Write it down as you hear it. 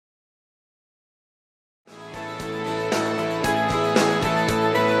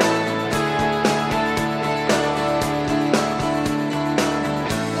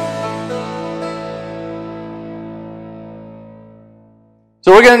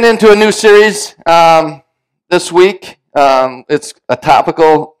we're getting into a new series this week. It's a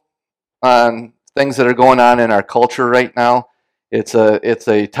topical on things that are going on in our culture right now. It's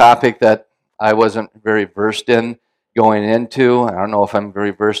a topic that I wasn't very versed in going into. I don't know if I'm very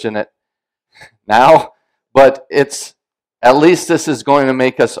versed in it now, but at least this is going to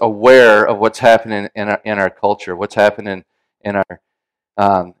make us aware of what's happening in our culture, what's happening in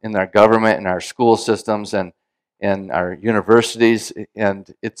our government, in our school systems, and in our universities,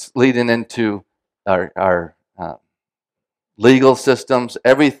 and it's leading into our legal systems.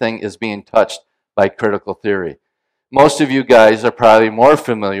 Everything is being touched by critical theory. Most of you guys are probably more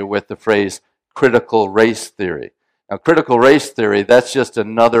familiar with the phrase critical race theory. Now, critical race theory, that's just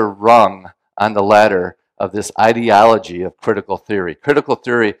another rung on the ladder of this ideology of critical theory. Critical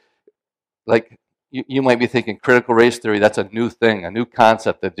theory, like you might be thinking critical race theory, that's a new thing, a new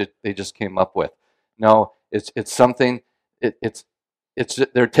concept that they just came up with. No, it's something,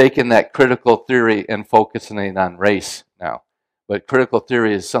 they're taking that critical theory and focusing it on race now. But critical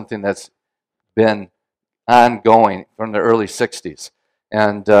theory is something that's been ongoing from the early 60s.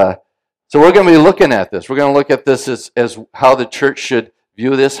 And so we're going to be looking at this. We're going to look at this as how the church should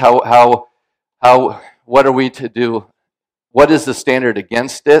view this, how what are we to do, what is the standard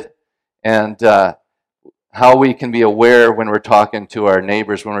against it, and how we can be aware when we're talking to our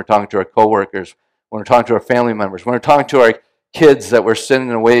neighbors, when we're talking to our coworkers, when we're talking to our family members, when we're talking to our kids that we're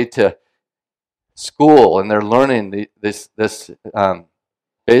sending away to school and they're learning this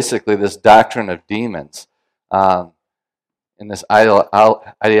basically this doctrine of demons in this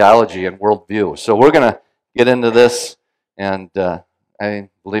ideology and worldview. So we're going to get into this, and I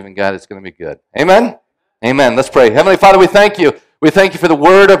believe in God it's going to be good. Amen? Amen. Let's pray. Heavenly Father, we thank you. We thank you for the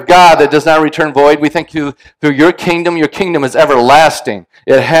word of God that does not return void. We thank you through your kingdom. Your kingdom is everlasting.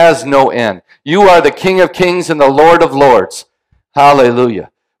 It has no end. You are the King of kings and the Lord of lords.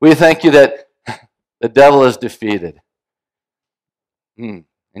 Hallelujah. We thank you that the devil is defeated. And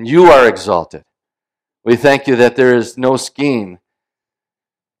you are exalted. We thank you that there is no scheme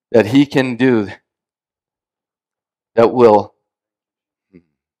that he can do that will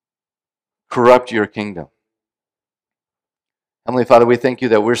corrupt your kingdom. Heavenly Father, we thank you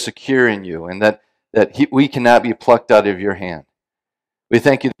that we're secure in you and that we cannot be plucked out of your hand. We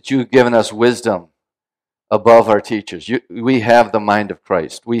thank you that you've given us wisdom above our teachers. We have the mind of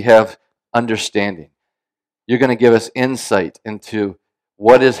Christ. We have understanding. You're going to give us insight into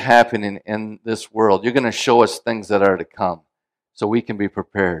what is happening in this world. You're going to show us things that are to come so we can be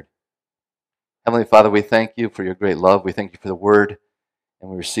prepared. Heavenly Father, we thank you for your great love. We thank you for the word,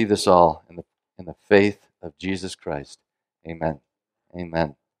 and we receive this all in the faith of Jesus Christ. Amen.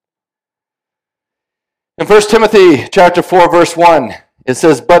 Amen. In 1 Timothy chapter 4, verse 1, it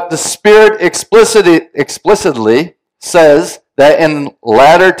says, "But the Spirit explicitly says that in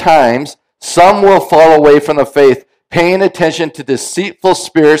latter times some will fall away from the faith, paying attention to deceitful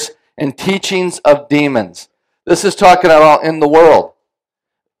spirits and teachings of demons." This is talking about in the world.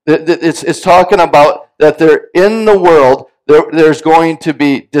 It's talking about that they're in the world. There's going to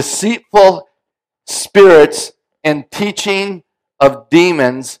be deceitful spirits and teaching of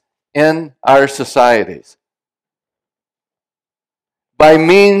demons in our societies. By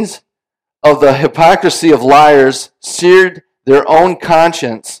means of the hypocrisy of liars, seared their own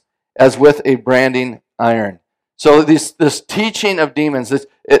conscience as with a branding iron. So this teaching of demons,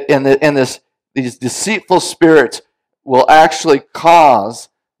 these deceitful spirits will actually cause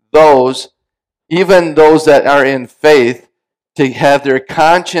even those that are in faith, to have their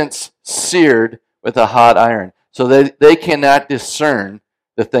conscience seared with a hot iron, so that they cannot discern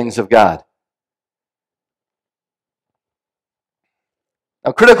the things of God.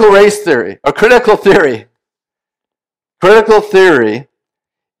 Now, critical theory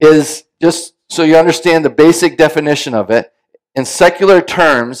is, just so you understand the basic definition of it, in secular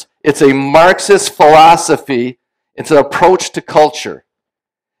terms, it's a Marxist philosophy. It's an approach to culture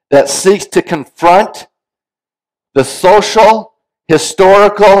that seeks to confront the social,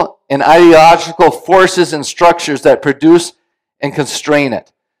 historical, and ideological forces and structures that produce and constrain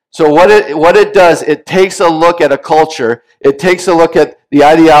it. So what it does, it takes a look at a culture, it takes a look at the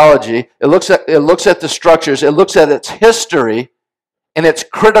ideology, it looks at the structures, it looks at its history, and it's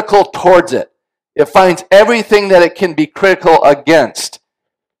critical towards it. It finds everything that it can be critical against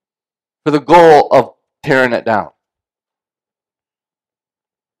for the goal of tearing it down.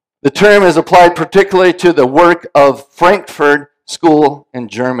 The term is applied particularly to the work of Frankfurt School in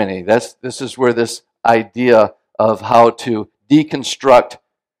Germany. This is where this idea of how to deconstruct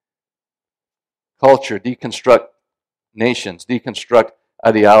culture, deconstruct nations, deconstruct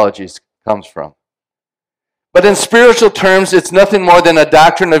ideologies comes from. But in spiritual terms, it's nothing more than a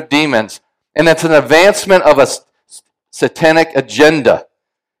doctrine of demons, and it's an advancement of a satanic agenda.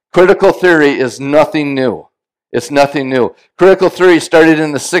 Critical theory is nothing new. It's nothing new. Critical theory started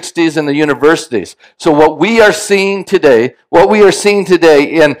in the 60s in the universities. So what we are seeing today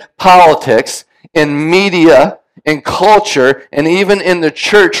in politics, in media, in culture, and even in the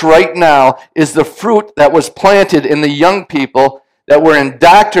church right now is the fruit that was planted in the young people that were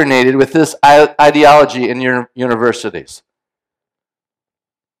indoctrinated with this ideology in your universities.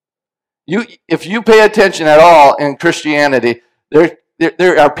 If you pay attention at all in Christianity,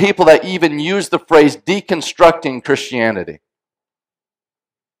 there are people that even use the phrase deconstructing Christianity.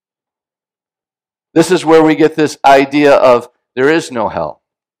 This is where we get this idea of there is no hell.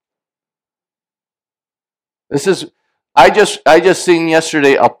 I just seen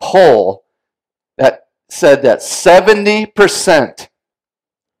yesterday a poll that said that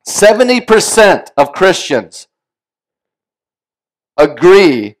 70% of Christians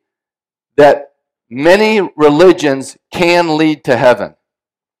agree that many religions can lead to heaven.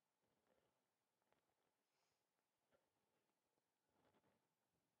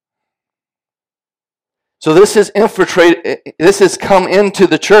 So this has infiltrated, this has come into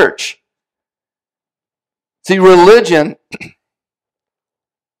the church. See, religion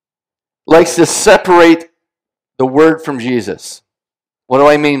likes to separate the word from Jesus. What do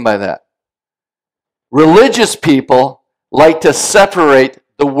I mean by that? Religious people like to separate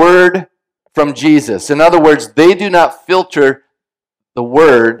the word from Jesus. In other words, they do not filter the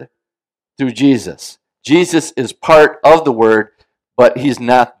word through Jesus. Jesus is part of the word, but he's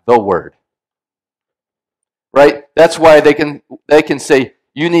not the word. Right? That's why they can say,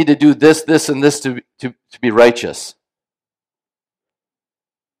 you need to do this, this, and this to be righteous.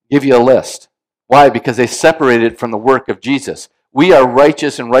 Give you a list. Why? Because they separated from the work of Jesus. We are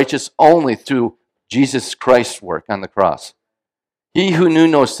righteous and righteous only through Jesus Christ's work on the cross. He who knew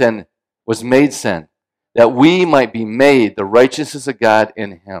no sin was made sin, that we might be made the righteousness of God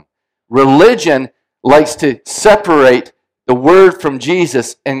in him. Religion likes to separate the word from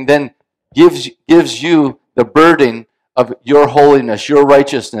Jesus and then gives you the burden of your holiness, your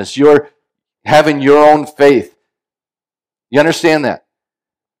righteousness, your having your own faith. You understand that?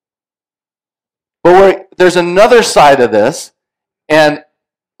 But there's another side of this, and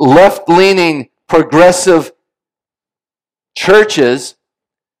left-leaning progressive churches,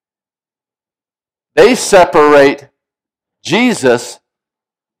 they separate Jesus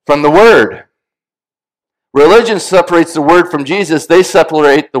from the Word. Religion separates the Word from Jesus. They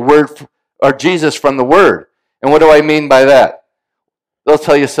separate the Word or Jesus from the Word. And what do I mean by that? They'll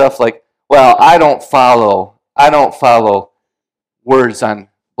tell you stuff like, well, I don't follow words on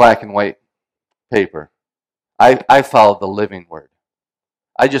black and white paper. I follow the living Word.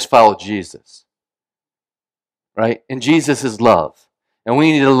 I just follow Jesus. Right? And Jesus is love. And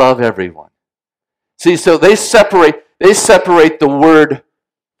we need to love everyone. See, so they separate the Word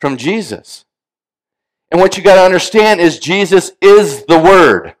from Jesus. And what you got to understand is Jesus is the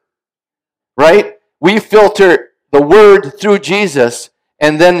Word. Right? We filter the Word through Jesus,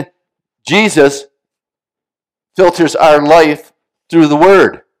 and then Jesus filters our life through the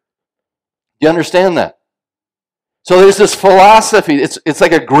Word. You understand that? So there's this philosophy, it's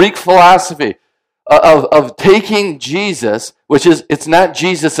like a Greek philosophy of taking Jesus, which is, it's not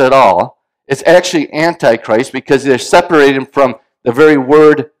Jesus at all. It's actually Antichrist because they're separating from the very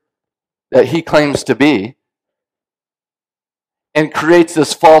Word that he claims to be, and creates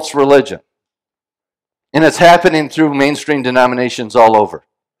this false religion. And it's happening through mainstream denominations all over.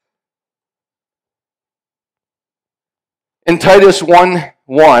 In Titus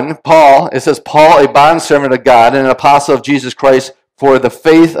 1:1, Paul, it says, Paul, a bondservant of God and an apostle of Jesus Christ, for the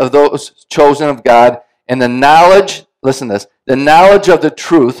faith of those chosen of God and the knowledge, listen to this, the knowledge of the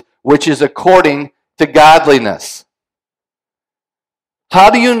truth, which is according to godliness. How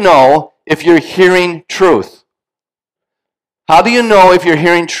do you know if you're hearing truth? How do you know if you're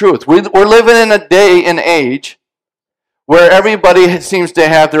hearing truth? We're living in a day and age where everybody seems to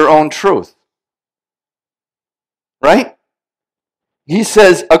have their own truth. Right? He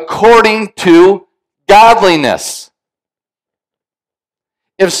says, according to godliness.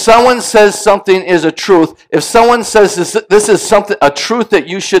 If someone says something is a truth, if someone says this is something, a truth that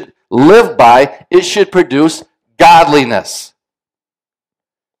you should live by, it should produce godliness.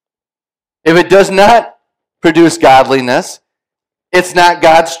 If it does not produce godliness, it's not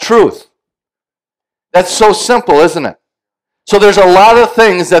God's truth. That's so simple, isn't it? So there's a lot of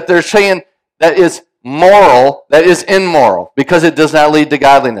things that they're saying that is moral, that is immoral, because it does not lead to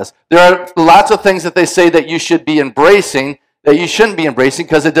godliness. There are lots of things that they say that you should be embracing, that you shouldn't be embracing,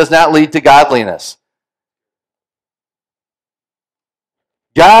 because it does not lead to godliness.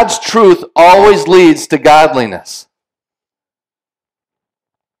 God's truth always leads to godliness.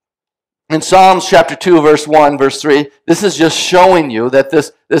 In Psalms chapter 2, verse 1, verse 3, this is just showing you that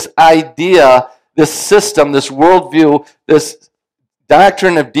this idea, this system, this worldview, this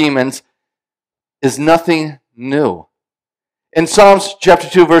doctrine of demons is nothing new. In Psalms chapter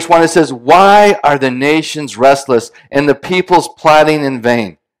 2, verse 1, it says, "Why are the nations restless and the peoples plotting in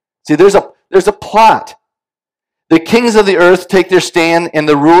vain?" See, there's a plot. The kings of the earth take their stand, and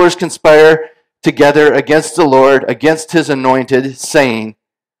the rulers conspire together against the Lord, against his anointed, saying,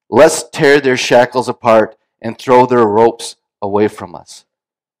 "Let's tear their shackles apart and throw their ropes away from us."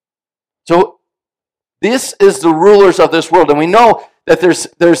 So this is the rulers of this world. And we know that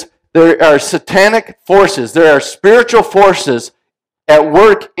there are satanic forces, there are spiritual forces at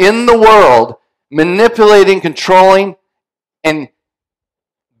work in the world, manipulating, controlling, and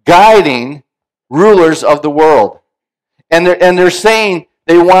guiding rulers of the world. And they're saying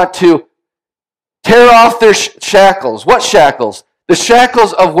they want to tear off their shackles. What shackles? The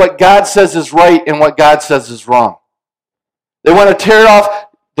shackles of what God says is right and what God says is wrong. They want to tear off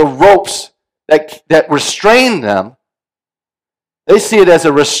the ropes that restrain them. They see it as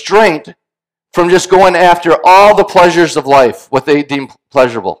a restraint from just going after all the pleasures of life, what they deem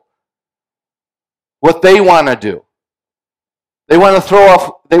pleasurable, what they want to do. They want to throw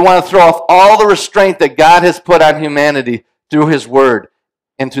off all the restraint that God has put on humanity through his word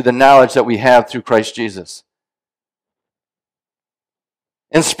and through the knowledge that we have through Christ Jesus.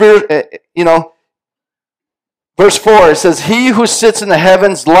 And spirit, verse 4, it says, "He who sits in the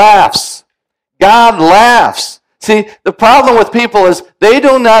heavens laughs." God laughs. See, the problem with people is they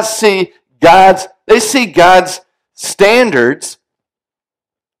do not see they see God's standards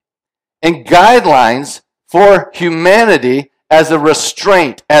and guidelines for humanity as a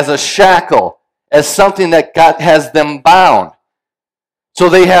restraint, as a shackle, as something that God has them bound. So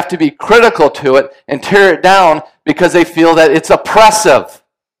they have to be critical to it and tear it down because they feel that it's oppressive.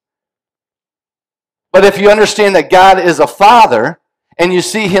 But if you understand that God is a father, and you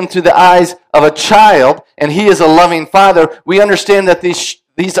see him through the eyes of a child, and he is a loving father, we understand that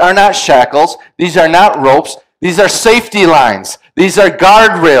these are not shackles, these are not ropes, these are safety lines, these are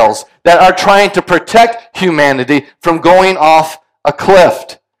guardrails that are trying to protect humanity from going off a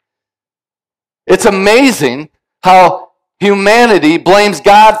cliff. It's amazing how humanity blames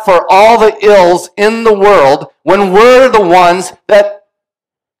God for all the ills in the world when we're the ones that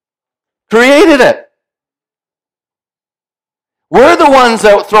created it. We're the ones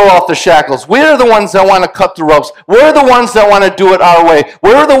that throw off the shackles. We're the ones that want to cut the ropes. We're the ones that want to do it our way.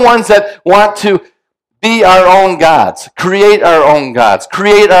 We're the ones that want to be our own gods, create our own gods,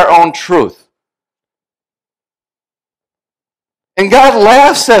 create our own truth. And God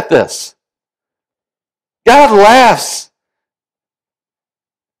laughs at this. God laughs.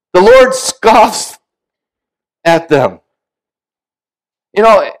 The Lord scoffs at them.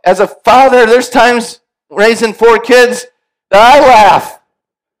 As a father, there's times raising 4 kids that I laugh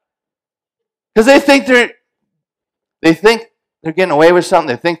because they think they're getting away with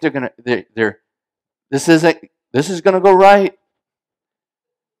something. They think this is gonna go right.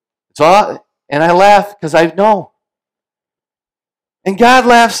 And I laugh because I know. And God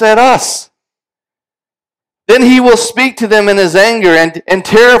laughs at us. Then he will speak to them in his anger and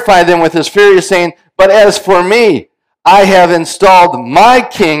terrify them with his fury, saying, "But as for me, I have installed my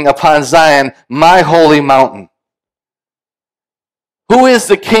king upon Zion, my holy mountain." Who is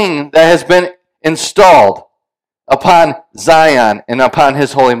the king that has been installed upon Zion and upon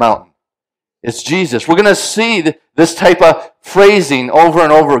his holy mountain? It's Jesus. We're going to see this type of phrasing over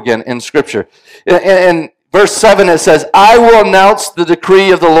and over again in Scripture. In verse 7 it says, "I will announce the decree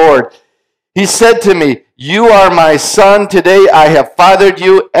of the Lord. He said to me, 'You are my son. Today I have fathered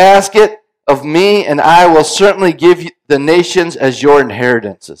you. Ask it of me, and I will certainly give you the nations as your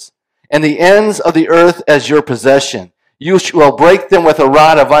inheritances, and the ends of the earth as your possession. You will break them with a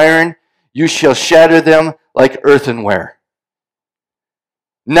rod of iron. You shall shatter them like earthenware.'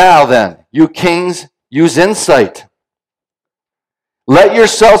 Now then, you kings, use insight. Let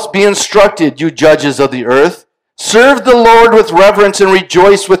yourselves be instructed, you judges of the earth. Serve the Lord with reverence and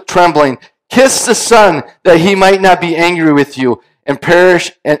rejoice with trembling. Kiss the Son, that he might not be angry with you and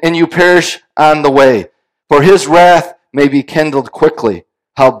you perish on the way. For his wrath may be kindled quickly.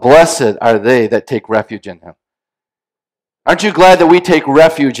 How blessed are they that take refuge in him." Aren't you glad that we take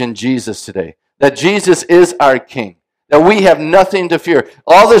refuge in Jesus today? That Jesus is our King. That we have nothing to fear.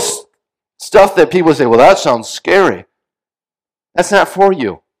 All this stuff that people say, "Well, that sounds scary." That's not for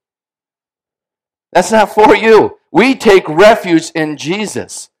you. That's not for you. We take refuge in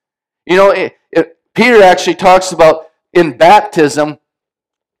Jesus. Peter actually talks about in baptism,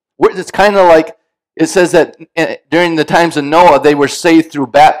 It's kind of like it says that during the times of Noah, they were saved through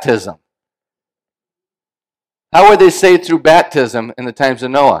baptism. How were they saved through baptism in the times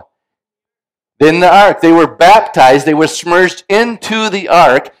of Noah? In the ark. They were baptized, they were submerged into the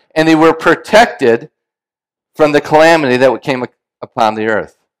ark, and they were protected from the calamity that came upon the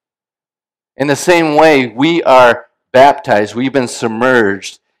earth. In the same way, we are baptized, we've been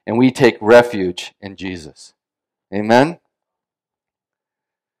submerged, and we take refuge in Jesus. Amen?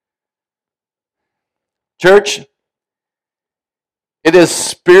 Church, it is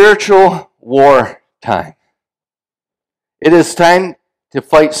spiritual war time. It is time to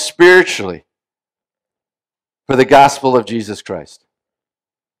fight spiritually for the gospel of Jesus Christ.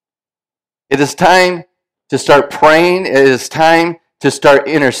 It is time to start praying. It is time to start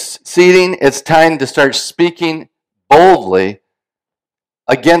interceding. It's time to start speaking boldly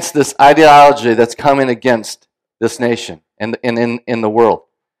against this ideology that's coming against this nation and in the world.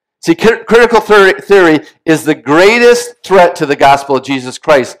 See, critical theory is the greatest threat to the gospel of Jesus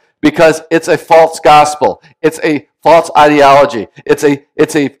Christ because it's a false gospel. It's a false ideology. It's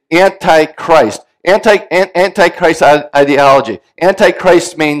a antichrist. Antichrist ideology.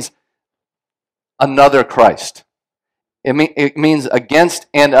 Antichrist means another Christ. It means against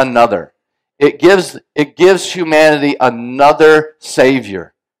and another. It gives humanity another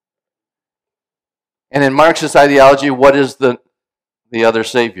Savior. And in Marxist ideology, what is the other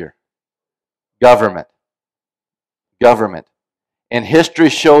Savior? Government. Government. And history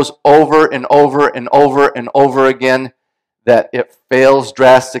shows over and over and over and over again that it fails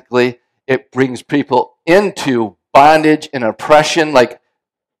drastically. It brings people into bondage and oppression like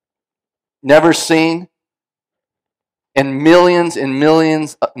never seen. And millions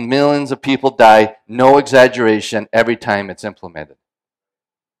of people die, no exaggeration, every time it's implemented.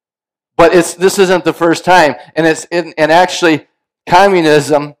 But this isn't the first time, and actually,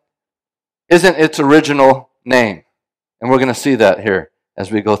 communism isn't its original name, and we're going to see that here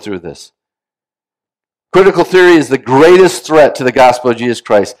as we go through this. Critical theory is the greatest threat to the gospel of Jesus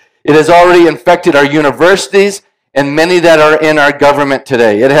Christ. It has already infected our universities and many that are in our government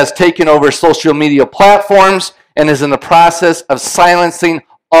today. It has taken over social media platforms and is in the process of silencing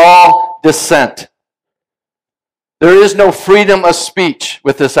all dissent. There is no freedom of speech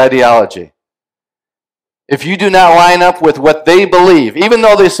with this ideology. If you do not line up with what they believe, even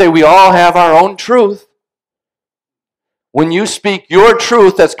though they say we all have our own truth, when you speak your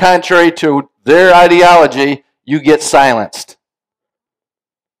truth that's contrary to their ideology, you get silenced.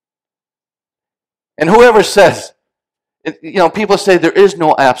 And whoever says, people say there is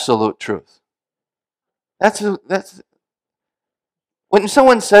no absolute truth. That's when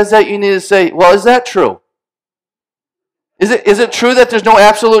someone says that, you need to say, well, is that true? Is it true that there's no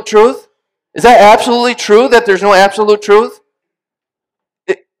absolute truth? Is that absolutely true that there's no absolute truth?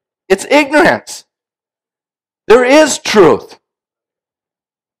 It's ignorance. There is truth.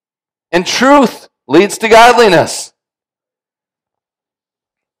 And truth leads to godliness.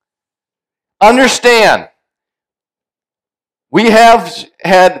 Understand, we have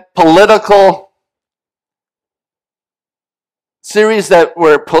had political series that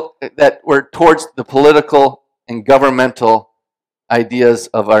were towards the political and governmental ideas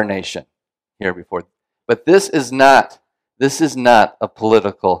of our nation here before. But this is not a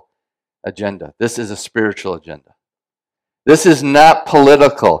political agenda. This is a spiritual agenda. This is not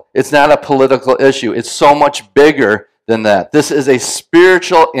political. It's not a political issue. It's so much bigger than that. This is a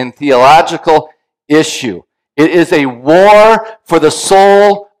spiritual and theological issue. It is a war for the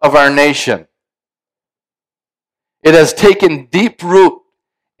soul of our nation. It has taken deep root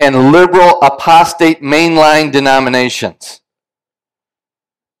in liberal, apostate, mainline denominations.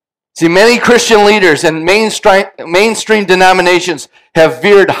 See, many Christian leaders and mainstream denominations have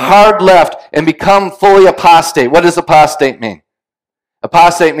veered hard left and become fully apostate. What does apostate mean?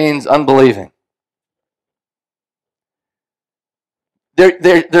 Apostate means unbelieving.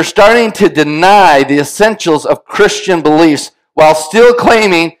 They're starting to deny the essentials of Christian beliefs while still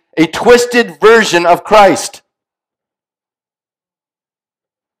claiming a twisted version of Christ.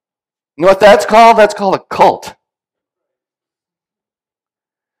 You know what that's called? That's called a cult.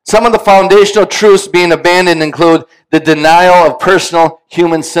 Some of the foundational truths being abandoned include the denial of personal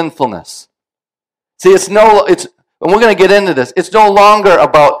human sinfulness. See, and we're going to get into this. It's no longer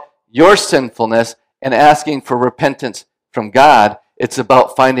about your sinfulness and asking for repentance from God. It's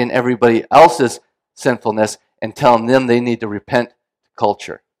about finding everybody else's sinfulness and telling them they need to repent to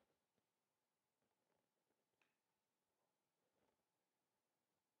culture.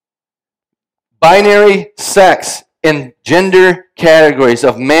 Binary sex and gender categories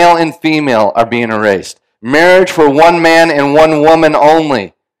of male and female are being erased. Marriage for one man and one woman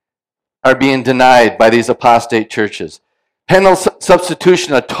only are being denied by these apostate churches. Penal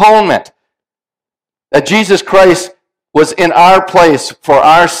substitution, atonement, that Jesus Christ was in our place for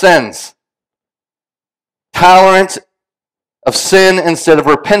our sins. Tolerance of sin instead of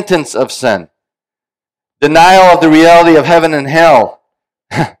repentance of sin. Denial of the reality of heaven and hell,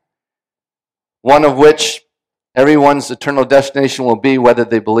 one of which everyone's eternal destination will be whether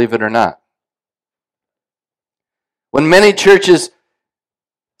they believe it or not. When many churches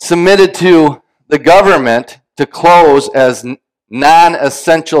submitted to the government to close as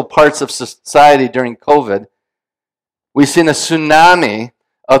non-essential parts of society during COVID, we've seen a tsunami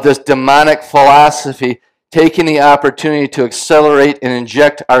of this demonic philosophy taking the opportunity to accelerate and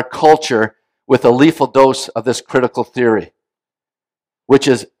inject our culture with a lethal dose of this critical theory, which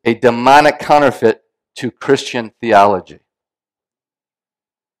is a demonic counterfeit to Christian theology.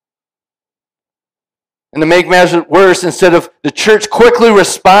 And to make matters worse, instead of the church quickly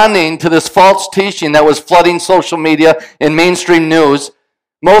responding to this false teaching that was flooding social media and mainstream news,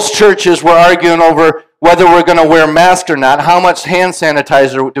 most churches were arguing over whether we're going to wear masks or not, how much hand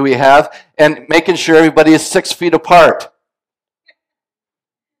sanitizer do we have, and making sure everybody is 6 feet apart.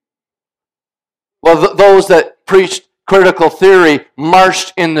 Well, those that preached critical theory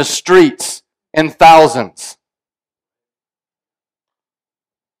marched in the streets in thousands.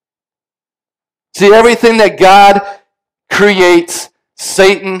 See, everything that God creates,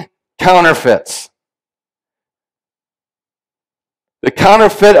 Satan counterfeits. The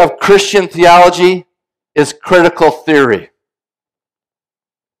counterfeit of Christian theology is critical theory.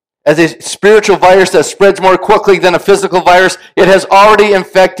 As a spiritual virus that spreads more quickly than a physical virus, it has already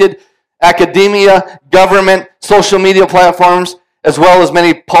infected academia, government, social media platforms, as well as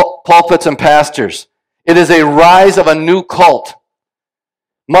many pulpits and pastors. It is a rise of a new cult.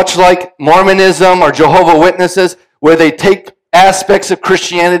 Much like Mormonism or Jehovah's Witnesses, where they take aspects of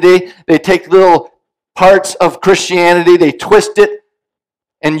Christianity, they take little parts of Christianity, they twist it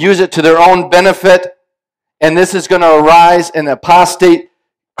and use it to their own benefit. And this is going to arise in apostate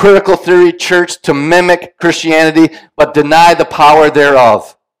critical theory church to mimic Christianity, but deny the power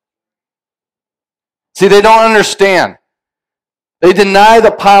thereof. See, they don't understand. They deny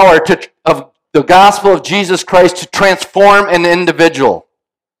the power of the gospel of Jesus Christ to transform an individual.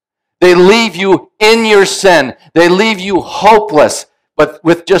 They leave you in your sin. They leave you hopeless, but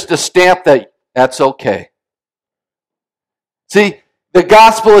with just a stamp that that's okay. See, the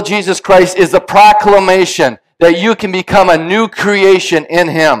gospel of Jesus Christ is the proclamation that you can become a new creation in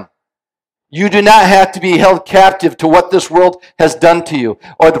Him. You do not have to be held captive to what this world has done to you,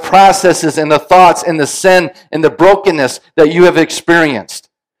 or the processes and the thoughts and the sin and the brokenness that you have experienced.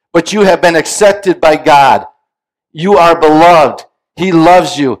 But you have been accepted by God. You are beloved. He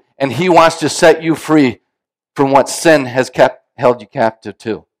loves you, and He wants to set you free from what sin has held you captive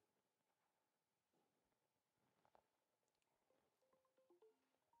to.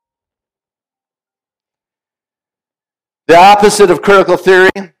 The opposite of critical theory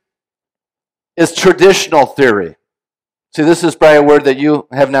is traditional theory. See, this is probably a word that you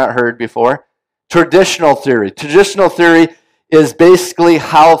have not heard before. Traditional theory. Traditional theory is basically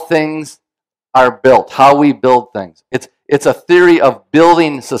how things are built, how we build things. It's a theory of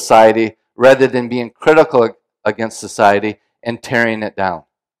building society rather than being critical against society and tearing it down.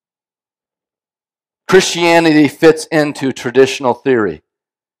 Christianity fits into traditional theory.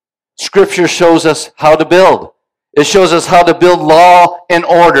 Scripture shows us how to build. It shows us how to build law and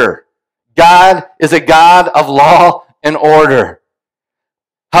order. God is a God of law and order.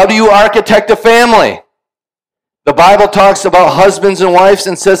 How do you architect a family? The Bible talks about husbands and wives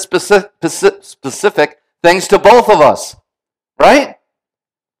and says specific things to both of us, right?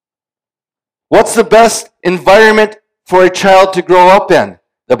 What's the best environment for a child to grow up in?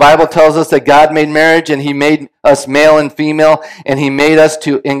 The Bible tells us that God made marriage and He made us male and female, and He made us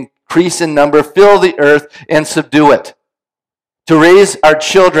to increase in number, fill the earth, and subdue it. To raise our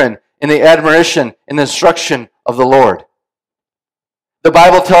children in the admiration and instruction of the Lord. The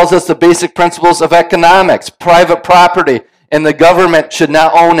Bible tells us the basic principles of economics, private property, and the government should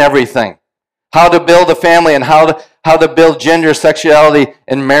not own everything. How to build a family and how to build gender, sexuality,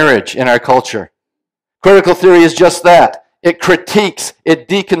 and marriage in our culture. Critical theory is just that. It critiques, it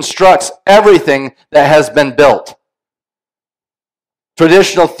deconstructs everything that has been built.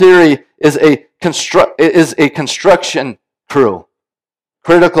 Traditional theory is a construction crew.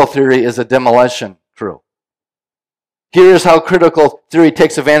 Critical theory is a demolition crew. Here's how critical theory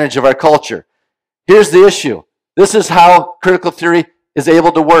takes advantage of our culture. Here's the issue. This is how critical theory is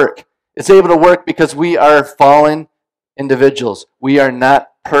able to work. It's able to work because we are fallen individuals. We are not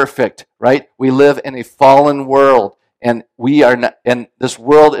perfect, right? We live in a fallen world, And we are not, and this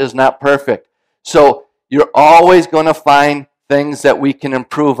world is not perfect. So you're always going to find things that we can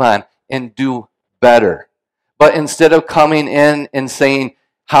improve on and do better. But instead of coming in and saying,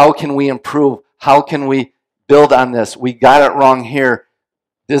 how can we improve? How can we build on this? We got it wrong here.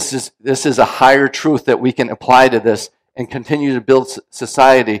 This is a higher truth that we can apply to this and continue to build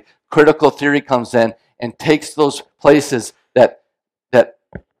society. Critical theory comes in and takes those places that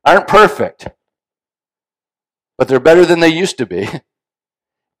aren't perfect, but they're better than they used to be,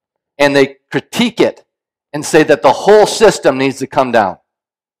 and they critique it and say that the whole system needs to come down.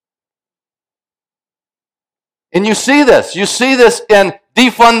 And you see this in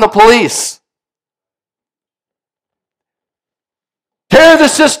defund the police. Tear the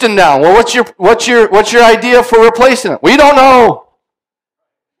system down. Well, what's your idea for replacing it? We don't know.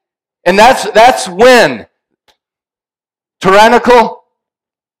 And that's when tyrannical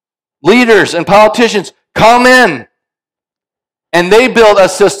leaders and politicians come in and they build a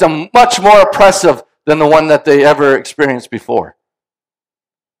system much more oppressive than the one that they ever experienced before.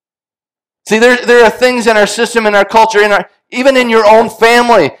 See, there are things in our system, in our culture, even in your own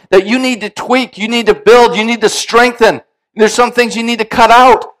family that you need to tweak, you need to build, you need to strengthen. There's some things you need to cut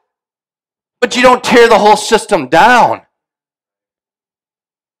out, but you don't tear the whole system down.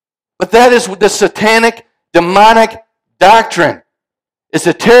 But that is the satanic, demonic doctrine, is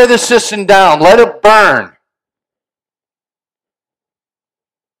to tear the system down, let it burn,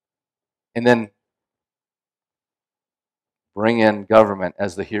 and then bring in government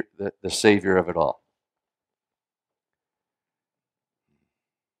as the savior of it all.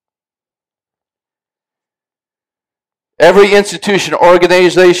 Every institution,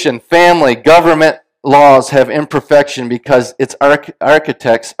 organization, family, government, laws have imperfection because its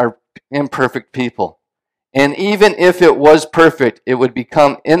architects are imperfect people. And even if it was perfect, it would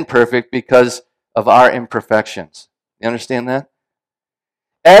become imperfect because of our imperfections. You understand that?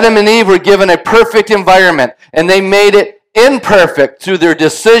 Adam and Eve were given a perfect environment, and they made it imperfect through their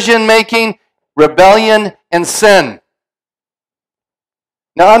decision-making, rebellion, and sin.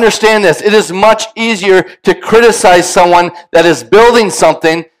 Now understand this. It is much easier to criticize someone that is building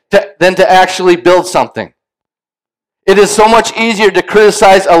something than to actually build something. It is so much easier to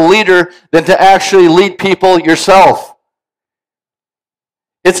criticize a leader than to actually lead people yourself.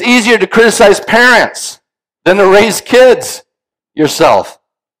 It's easier to criticize parents than to raise kids yourself.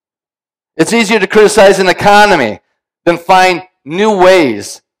 It's easier to criticize an economy than find new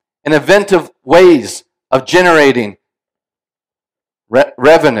ways and inventive ways of generating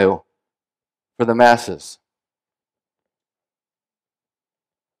revenue for the masses.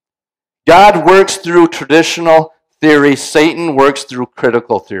 God works through traditional theory. Satan works through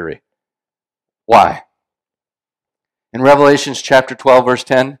critical theory. Why? In Revelation chapter 12, verse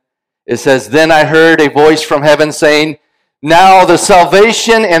 10, it says, "Then I heard a voice from heaven saying, 'Now the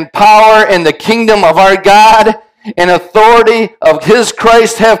salvation and power and the kingdom of our God and authority of his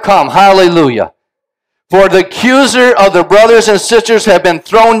Christ have come.'" Hallelujah. "For the accuser of the brothers and sisters have been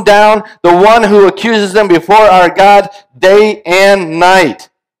thrown down, the one who accuses them before our God day and night."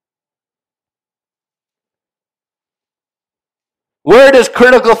 Where does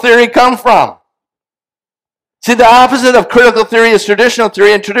critical theory come from? See, the opposite of critical theory is traditional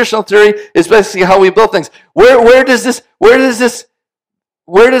theory, and traditional theory is basically how we build things. Where does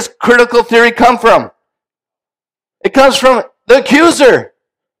critical theory come from? It comes from the accuser,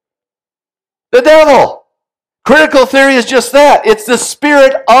 the devil. Critical theory is just that. It's the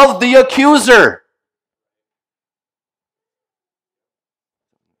spirit of the accuser.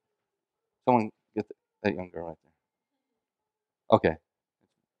 Someone get that young girl right there. Okay.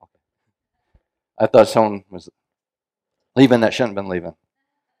 I thought someone was leaving that shouldn't have been leaving.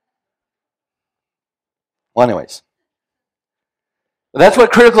 Well, anyways. That's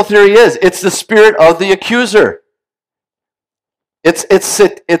what critical theory is. It's the spirit of the accuser. It's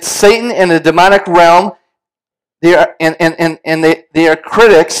Satan in the demonic realm. They are they are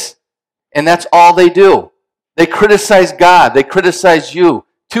critics, and that's all they do. They criticize God. They criticize you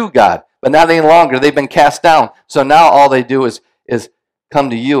to God. But not any longer. They've been cast down. So now all they do is come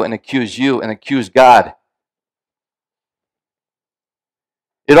to you and accuse God.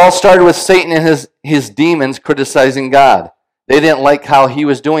 It all started with Satan and his demons criticizing God. They didn't like how he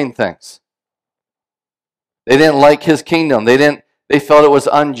was doing things. They didn't like his kingdom. They felt it was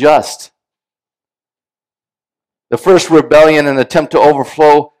unjust. The first rebellion and attempt to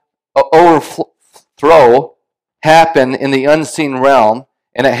overthrow happened in the unseen realm,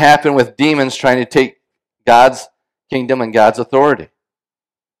 and it happened with demons trying to take God's kingdom and God's authority.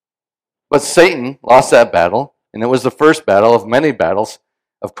 But Satan lost that battle, and it was the first battle of many battles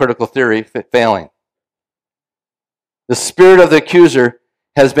of critical theory failing. The spirit of the accuser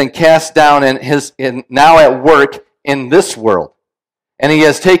has been cast down and is now at work in this world. And he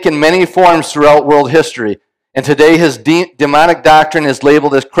has taken many forms throughout world history. And today his demonic doctrine is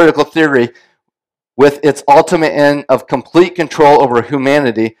labeled as critical theory, with its ultimate end of complete control over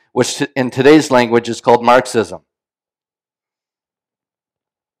humanity, which in today's language is called Marxism.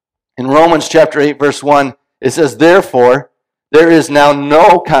 In Romans chapter 8, verse 1, it says, "Therefore, there is now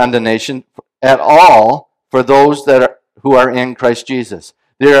no condemnation at all for those who are in Christ Jesus."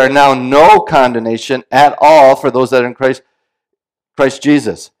 There are now no condemnation at all for those that are in Christ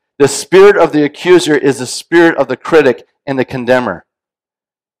Jesus. The spirit of the accuser is the spirit of the critic and the condemner.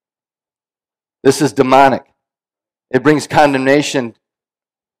 This is demonic. It brings condemnation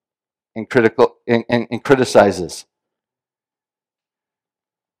and criticizes.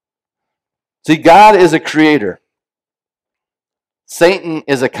 See, God is a creator. Satan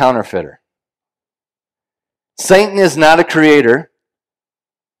is a counterfeiter. Satan is not a creator.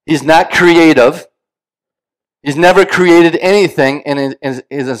 He's not creative. He's never created anything in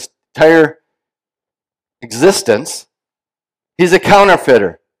his entire existence. He's a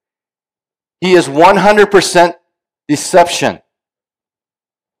counterfeiter. He is 100% deception.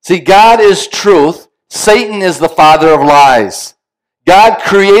 See, God is truth. Satan is the father of lies. God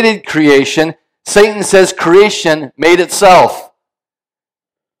created creation. Satan says creation made itself.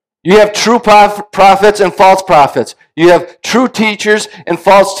 You have true prophets and false prophets. You have true teachers and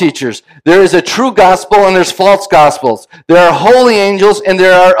false teachers. There is a true gospel and there's false gospels. There are holy angels and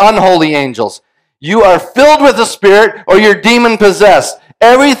there are unholy angels. You are filled with the Spirit or you're demon possessed.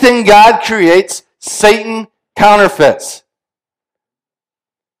 Everything God creates, Satan counterfeits.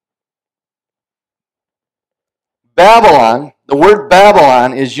 Babylon, the word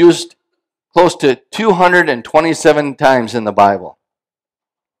Babylon is used close to 227 times in the Bible.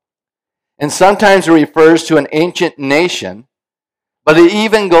 And sometimes it refers to an ancient nation, but it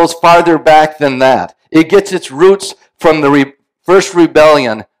even goes farther back than that. It gets its roots from the first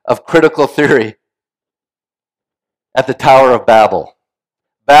rebellion of critical theory at the Tower of Babel.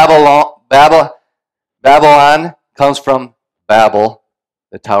 Babylon comes from Babel,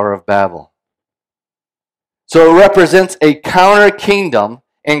 the Tower of Babel. So it represents a counter kingdom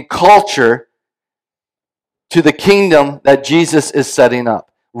and culture to the kingdom that Jesus is setting up.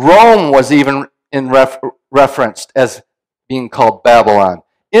 Rome was even referenced as being called Babylon.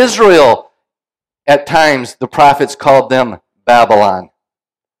 Israel, at times, the prophets called them Babylon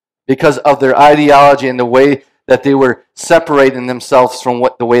because of their ideology and the way that they were separating themselves from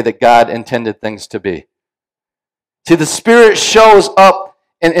the way that God intended things to be. See, the Spirit shows up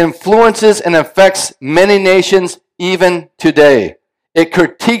and influences and affects many nations even today. It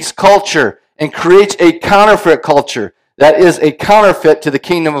critiques culture and creates a counterfeit culture that is a counterfeit to the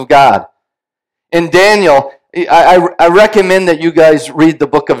kingdom of God. In Daniel, I recommend that you guys read the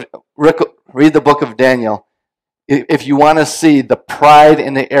book of Daniel if you want to see the pride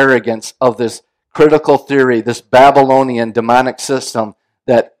and the arrogance of this critical theory, this Babylonian demonic system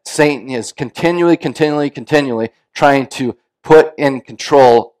that Satan is continually trying to put in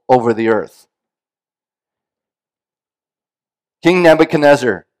control over the earth. King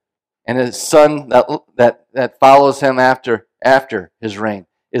Nebuchadnezzar and his son that follows him after his reign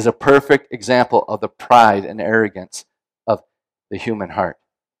is a perfect example of the pride and arrogance of the human heart.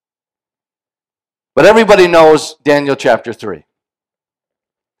 But everybody knows Daniel chapter 3.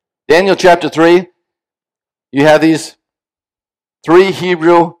 Daniel chapter 3, you have these 3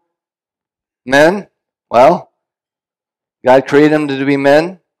 Hebrew men. Well, God created them to be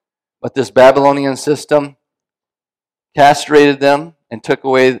men, but this Babylonian system castrated them and took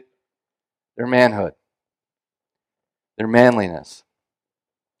away their manhood, their manliness.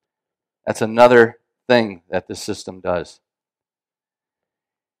 That's another thing that the system does.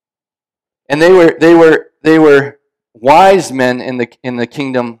 And they were wise men in the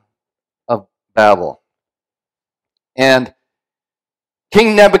kingdom of Babel. And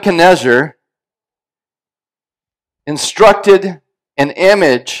King Nebuchadnezzar instructed an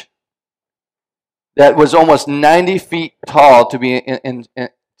image that was almost 90 feet tall to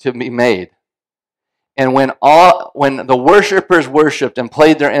be made. And when the worshipers worshipped and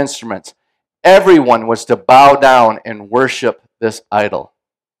played their instruments, everyone was to bow down and worship this idol.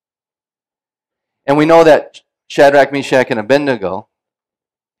 And we know that Shadrach, Meshach, and Abednego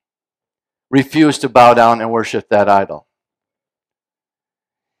refused to bow down and worship that idol.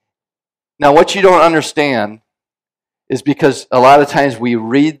 Now, what you don't understand is because a lot of times we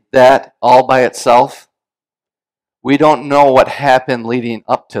read that all by itself, we don't know what happened leading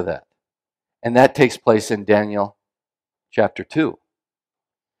up to that. And that takes place in Daniel chapter 2.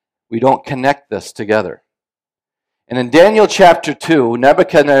 We don't connect this together. And in Daniel chapter 2,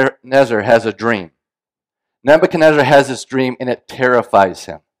 Nebuchadnezzar has a dream. Nebuchadnezzar has this dream, and it terrifies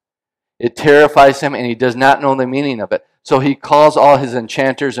him. It terrifies him, and he does not know the meaning of it. So he calls all his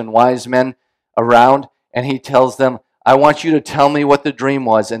enchanters and wise men around, and he tells them, I want you to tell me what the dream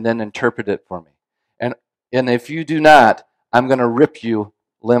was and then interpret it for me. And if you do not, I'm going to rip you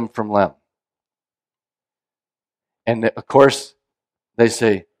limb from limb. And of course, they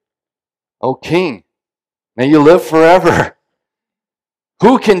say, O king, may you live forever.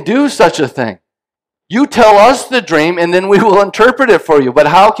 Who can do such a thing? You tell us the dream, and then we will interpret it for you. But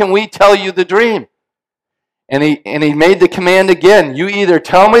how can we tell you the dream? And he made the command again. You either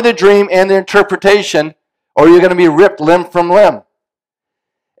tell me the dream and the interpretation, or you're going to be ripped limb from limb.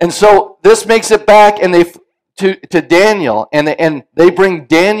 And so this makes it back to Daniel, and they bring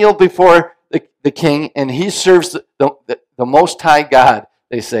Daniel before the king, and he serves the Most High God,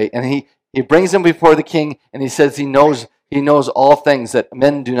 they say. And he brings him before the king, and he says he knows all things that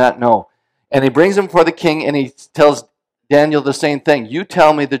men do not know. And he brings him before the king, and he tells Daniel the same thing. You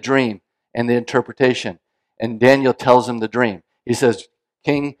tell me the dream and the interpretation. And Daniel tells him the dream. He says,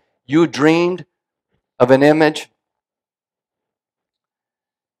 King, you dreamed of an image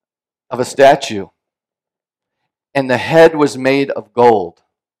of a statue, and the head was made of gold,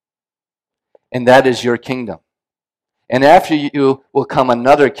 and that is your kingdom. And after you will come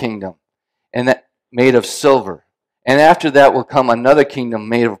another kingdom, and that made of silver. And after that will come another kingdom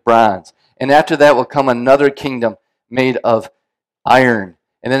made of bronze. And after that will come another kingdom made of iron.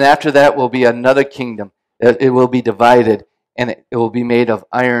 And then after that will be another kingdom. It will be divided, and it will be made of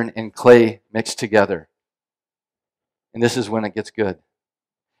iron and clay mixed together. And this is when it gets good.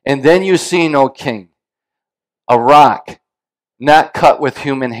 And then you see, O king, a rock not cut with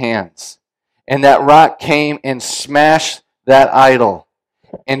human hands. And that rock came and smashed that idol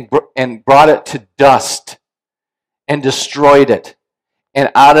and brought it to dust and destroyed it.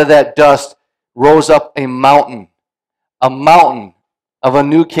 And out of that dust rose up a mountain of a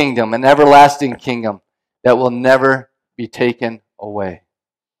new kingdom, an everlasting kingdom that will never be taken away.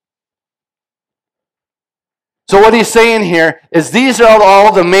 So what he's saying here is these are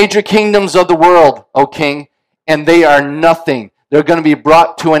all the major kingdoms of the world, O king, and they are nothing. They're going to be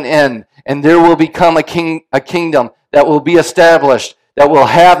brought to an end, and there will become a kingdom that will be established, that will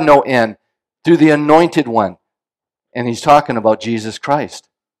have no end, through the Anointed One. And he's talking about Jesus Christ.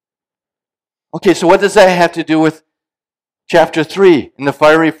 Okay, so what does that have to do with chapter 3 in the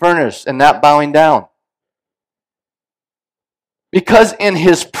fiery furnace and not bowing down? Because in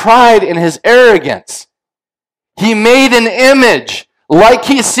his pride and his arrogance, he made an image like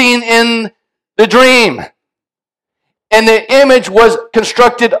he's seen in the dream. And the image was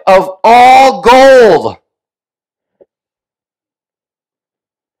constructed of all gold.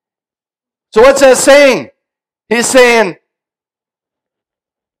 So what's that saying? He's saying,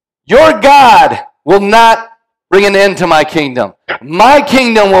 your God will not bring an end to my kingdom. My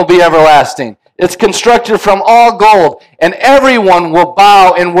kingdom will be everlasting. It's constructed from all gold, and everyone will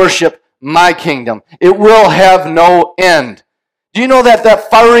bow and worship my kingdom. It will have no end. Do you know that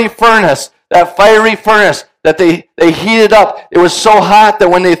fiery furnace that they heated up, it was so hot that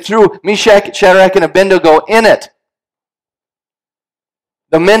when they threw Meshach, Shadrach, and Abednego in it,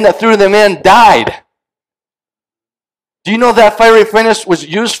 the men that threw them in died. Do you know that fiery furnace was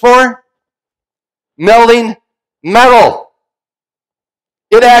used for? Melting metal.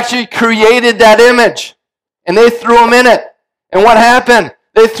 It actually created that image. And they threw them in it. And what happened?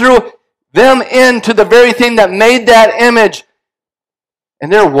 They threw them into the very thing that made that image.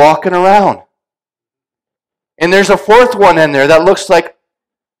 And they're walking around. And there's a fourth one in there that looks like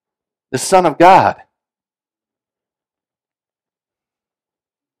the Son of God.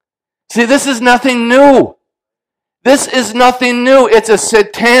 See, this is nothing new. This is nothing new. It's a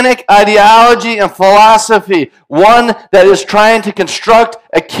satanic ideology and philosophy. One that is trying to construct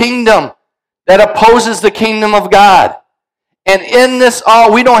a kingdom that opposes the kingdom of God. And in this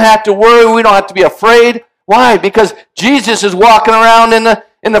all, we don't have to worry. We don't have to be afraid. Why? Because Jesus is walking around in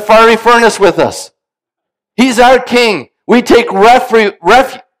the fiery furnace with us. He's our king. We take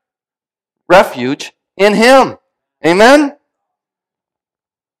refuge in him. Amen?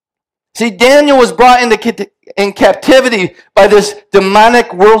 See, Daniel was brought in captivity by this demonic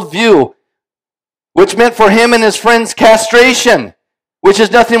worldview, which meant for him and his friends castration, which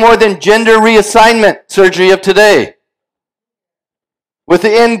is nothing more than gender reassignment surgery of today, with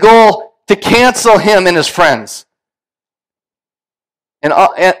the end goal to cancel him and his friends. And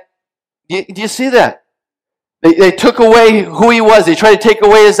do you see that? They took away who he was. They tried to take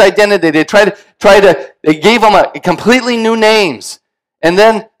away his identity. They gave him a completely new names. And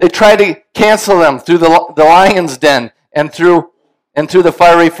then they try to cancel them through the lion's den and through the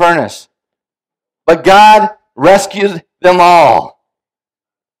fiery furnace. But God rescued them all.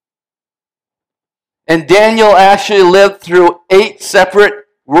 And Daniel actually lived through 8 separate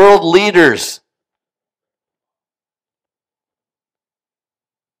world leaders.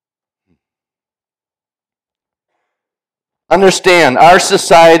 Understand, our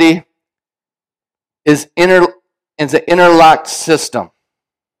society is an interlocked system.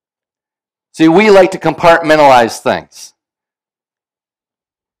 See, we like to compartmentalize things.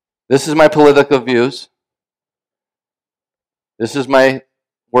 This is my political views. This is my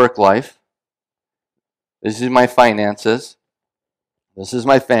work life. This is my finances. This is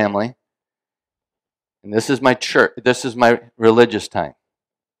my family. And this is my church. This is my religious time.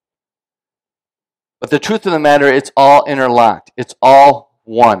 But the truth of the matter, it's all interlocked. It's all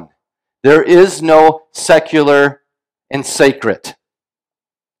one. There is no secular and sacred.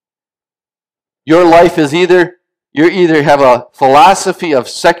 Your life is you either have a philosophy of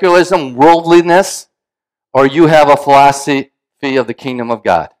secularism, worldliness, or you have a philosophy of the kingdom of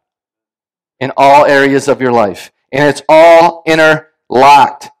God in all areas of your life. And it's all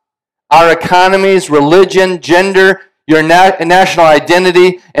interlocked. Our economies, religion, gender, your national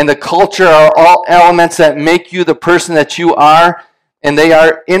identity, and the culture are all elements that make you the person that you are, and they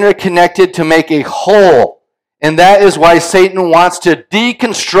are interconnected to make a whole. And that is why Satan wants to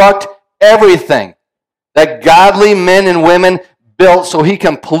deconstruct everything that godly men and women built so he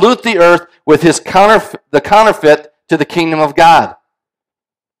can pollute the earth with his counterfeit to the kingdom of God.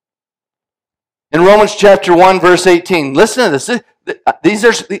 In Romans chapter 1, verse 18, listen to this. These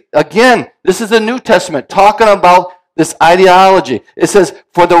are, again, this is the New Testament talking about this ideology. It says,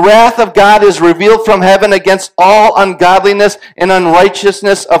 "For the wrath of God is revealed from heaven against all ungodliness and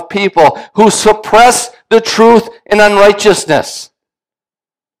unrighteousness of people who suppress the truth in unrighteousness."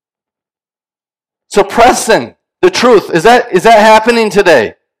 Suppressing the truth. Is that happening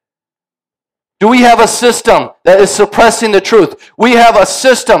today? Do we have a system that is suppressing the truth? We have a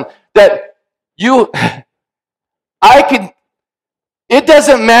system that it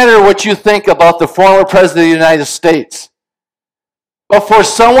doesn't matter what you think about the former President of the United States. But for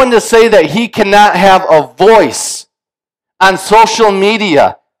someone to say that he cannot have a voice on social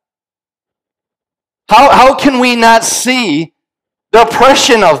media, how can we not see the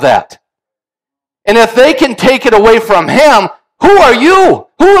oppression of that? And if they can take it away from him, who are you?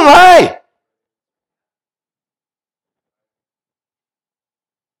 Who am I?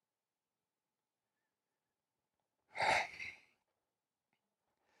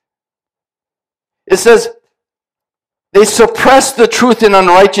 It says, they suppress the truth in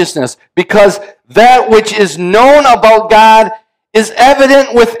unrighteousness because that which is known about God is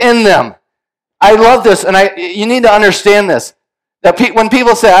evident within them. I love this, and you need to understand this. That when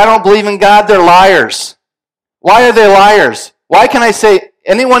people say, "I don't believe in God," they're liars. Why are they liars? Why can I say,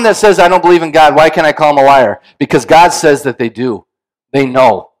 anyone that says, "I don't believe in God," why can I call them a liar? Because God says that they do. They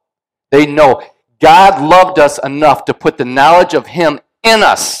know. They know. God loved us enough to put the knowledge of Him in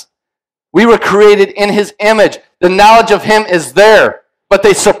us. We were created in His image. The knowledge of Him is there, but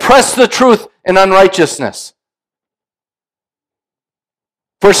they suppress the truth in unrighteousness.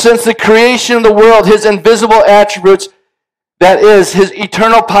 For since the creation of the world, His invisible attributes, that is, His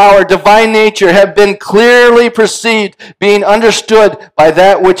eternal power, divine nature, have been clearly perceived, being understood by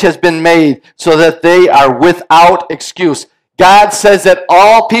that which has been made, so that they are without excuse. God says that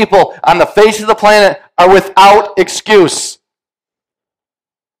all people on the face of the planet are without excuse.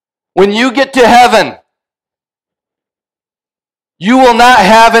 When you get to heaven, you will not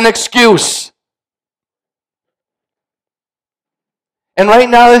have an excuse. And right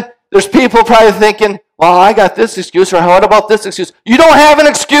now, there's people probably thinking, "Well, I got this excuse," or "What about this excuse?" You don't have an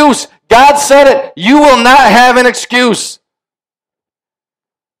excuse. God said it. You will not have an excuse.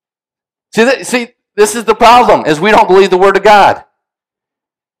 See, this is the problem, is we don't believe the Word of God.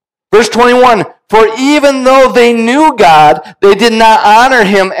 Verse 21, "For even though they knew God, they did not honor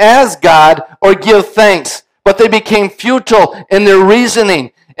Him as God or give thanks, but they became futile in their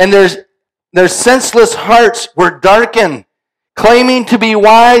reasoning, and their senseless hearts were darkened. Claiming to be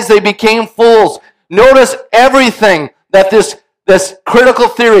wise, they became fools." Notice everything that this critical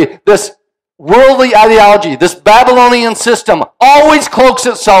theory, this worldly ideology, this Babylonian system always cloaks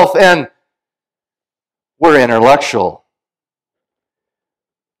itself in. We're intellectual.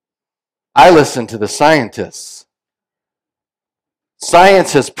 I listen to the scientists.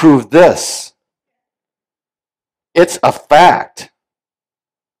 Science has proved this. It's a fact.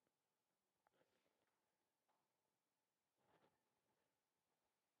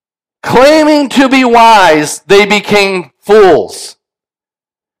 Claiming to be wise, they became fools.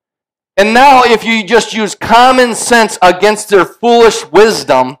 And now if you just use common sense against their foolish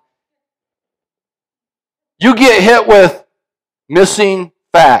wisdom, you get hit with missing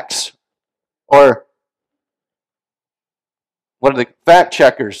facts. Or what are the fact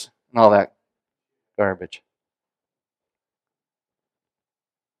checkers and all that garbage.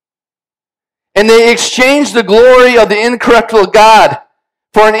 And they exchanged the glory of the incorruptible God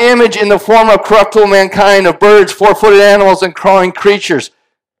for an image in the form of corruptible mankind, of birds, four-footed animals, and crawling creatures.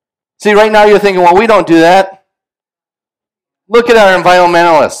 See, right now you're thinking, well, we don't do that. Look at our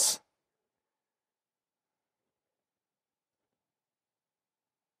environmentalists.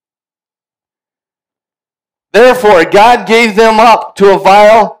 Therefore, God gave them up to a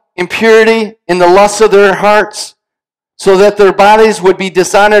vile impurity in the lusts of their hearts, so that their bodies would be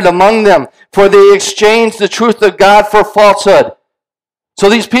dishonored among them. For they exchanged the truth of God for falsehood.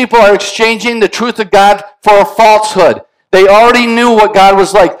 So these people are exchanging the truth of God for a falsehood. They already knew what God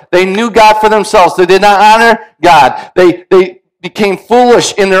was like. They knew God for themselves. They did not honor God. They became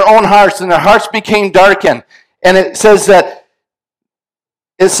foolish in their own hearts, and their hearts became darkened. And it says,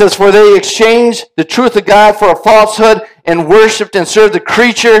 for they exchanged the truth of God for a falsehood and worshipped and served the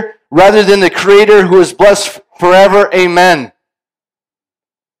creature rather than the Creator, who is blessed forever. Amen.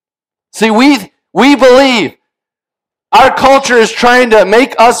 See, we believe, our culture is trying to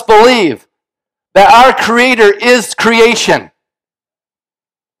make us believe that our Creator is creation.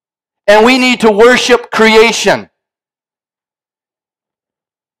 And we need to worship creation.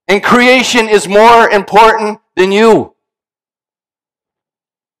 And creation is more important than you.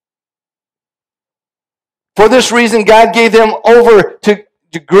 For this reason, God gave them over to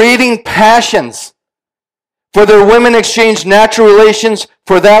degrading passions. For their women exchanged natural relations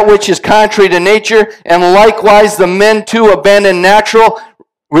for that which is contrary to nature, and likewise the men too abandoned natural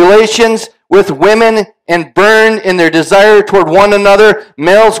relations with women and burned in their desire toward one another,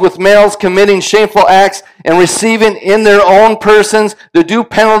 males with males committing shameful acts and receiving in their own persons the due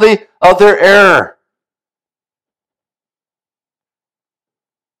penalty of their error.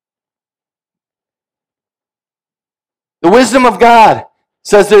 The wisdom of God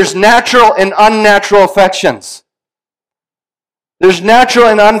says there's natural and unnatural affections. There's natural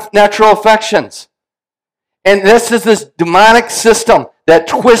and unnatural affections. And this is this demonic system that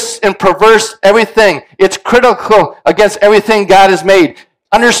twists and perverts everything. It's critical against everything God has made.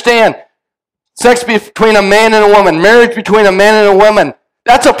 Understand, sex between a man and a woman, marriage between a man and a woman,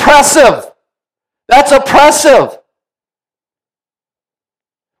 that's oppressive. That's oppressive.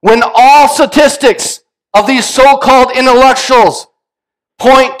 When all statistics of these so-called intellectuals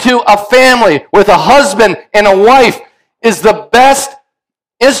point to a family with a husband and a wife is the best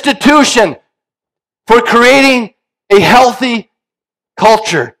institution for creating a healthy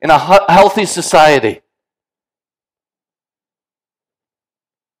culture in a healthy society.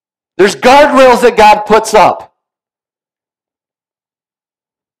 There's guardrails that God puts up.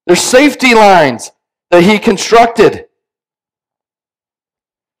 There's safety lines that He constructed.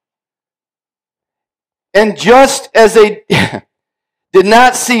 And just as they did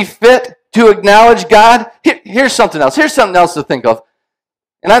not see fit to acknowledge God, here's something else. Here's something else to think of.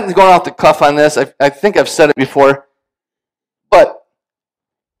 And I'm going off the cuff on this. I think I've said it before. But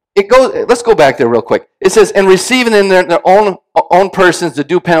let's go back there real quick. It says, and receiving in their own persons the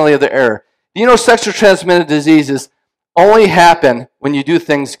due penalty of their error. Do you know sexually transmitted diseases only happen when you do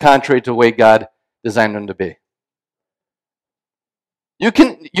things contrary to the way God designed them to be? You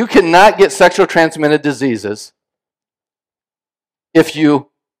cannot get sexually transmitted diseases if you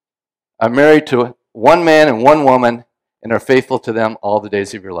are married to one man and one woman and are faithful to them all the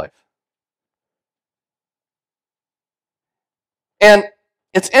days of your life. And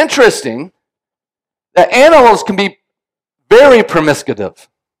it's interesting that animals can be very promiscuous.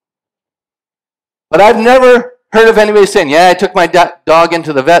 But I've never heard of anybody saying, yeah, I took my dog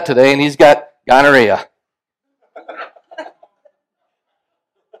into the vet today and he's got gonorrhea.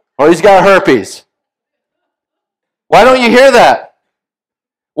 Or he's got herpes. Why don't you hear that?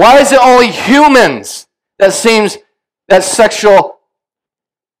 Why is it only humans that seems that sexual,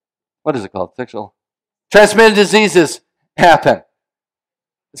 what is it called? Sexual transmitted diseases happen?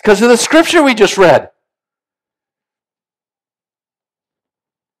 It's because of the scripture we just read.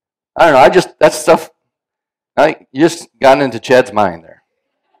 I don't know, that stuff, you just got into Chad's mind there.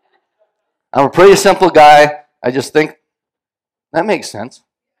 I'm a pretty simple guy. I just think, that makes sense.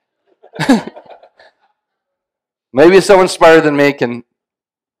 Maybe someone smarter than me can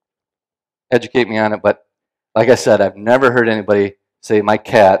educate me on it, but like I said, I've never heard anybody say my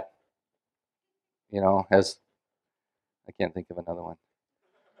cat, has, I can't think of another one,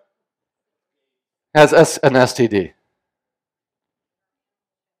 has an STD.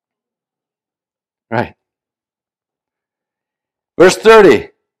 Right. Verse 30.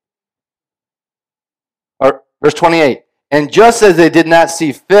 Or verse 28. And just as they did not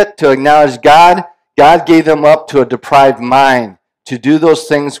see fit to acknowledge God, God gave them up to a depraved mind to do those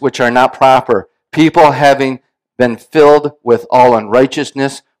things which are not proper. People having been filled with all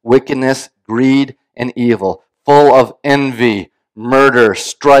unrighteousness, wickedness, greed, and evil, full of envy, murder,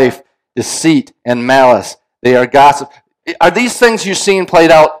 strife, deceit, and malice. They are gossip. Are these things you're seeing played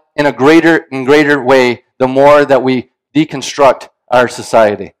out in a greater and greater way the more that we deconstruct our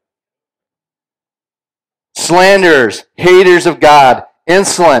society? Slanderers, haters of God,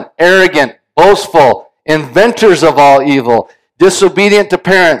 insolent, arrogant, boastful, inventors of all evil, disobedient to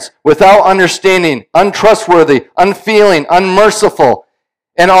parents, without understanding, untrustworthy, unfeeling, unmerciful.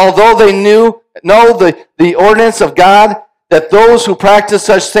 And although they know the ordinance of God, that those who practice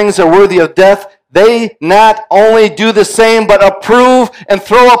such things are worthy of death, they not only do the same, but approve and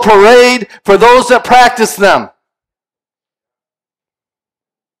throw a parade for those that practice them.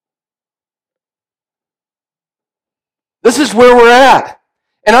 This is where we're at.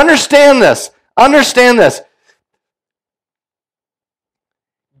 And understand this. Understand this.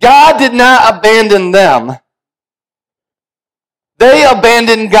 God did not abandon them. They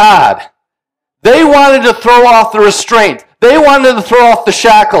abandoned God. They wanted to throw off the restraint. They wanted to throw off the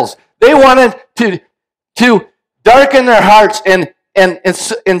shackles. They wanted to darken their hearts and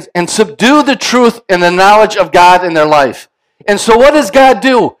subdue the truth and the knowledge of God in their life. And so what does God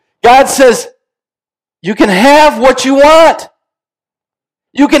do? God says, you can have what you want.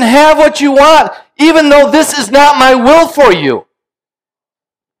 You can have what you want, even though this is not my will for you.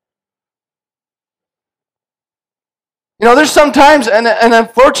 You know, there's sometimes, and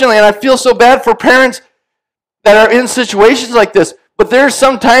unfortunately, and I feel so bad for parents that are in situations like this, but there's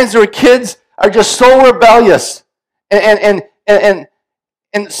sometimes where kids are just so rebellious and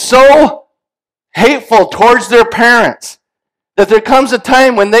so hateful towards their parents that there comes a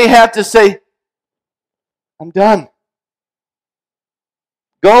time when they have to say, I'm done.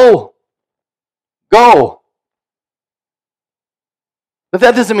 Go. Go. But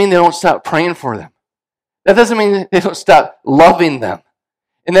that doesn't mean they don't stop praying for them. That doesn't mean they don't stop loving them.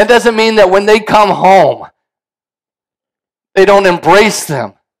 And that doesn't mean that when they come home, they don't embrace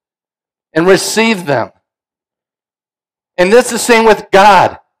them and receive them. And that's the same with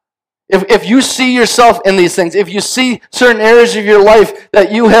God. If you see yourself in these things, if you see certain areas of your life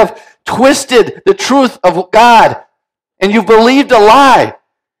that you have twisted the truth of God and you've believed a lie,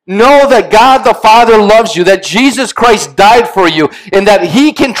 know that God the Father loves you, that Jesus Christ died for you, and that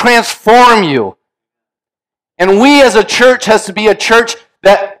He can transform you. And we as a church has to be a church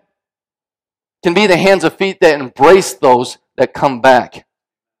that can be the hands and feet that embrace those that come back.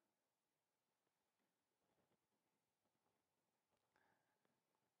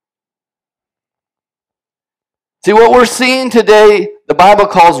 See, what we're seeing today, the Bible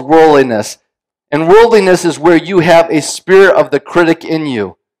calls worldliness. And worldliness is where you have a spirit of the critic in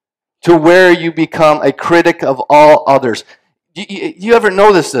you, to where you become a critic of all others. You ever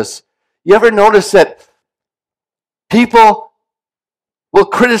notice this? You ever notice that people will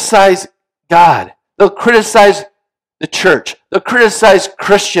criticize God? They'll criticize the church. They'll criticize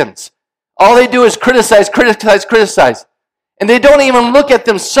Christians. All they do is criticize, criticize, criticize. And they don't even look at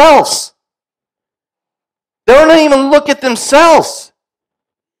themselves. They don't even look at themselves.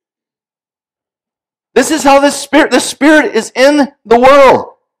 This is how the Spirit is in the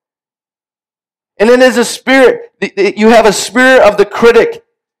world. And it is a spirit, you have a spirit of the critic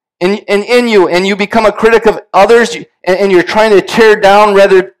in you, and you become a critic of others, and you're trying to tear down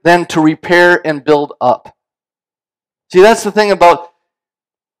rather than to repair and build up. See, that's the thing about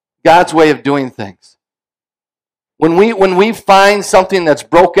God's way of doing things. When we find something that's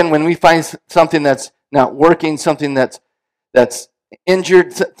broken, when we find something that's not working, something that's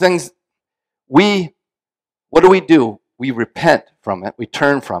injured, things, what do? We repent from it, we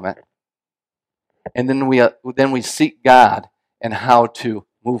turn from it, and then we seek God and how to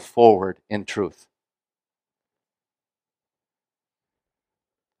move forward in truth.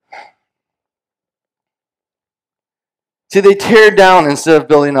 See, they tear down instead of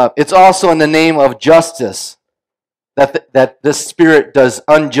building up. It's also in the name of justice that this Spirit does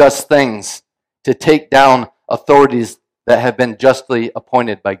unjust things to take down authorities that have been justly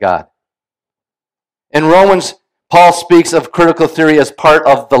appointed by God. In Romans, Paul speaks of critical theory as part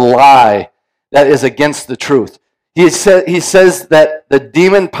of the lie that is against the truth. He says that the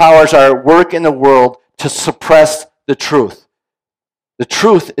demon powers are at work in the world to suppress the truth. The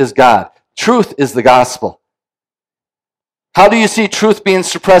truth is God. Truth is the gospel. How do you see truth being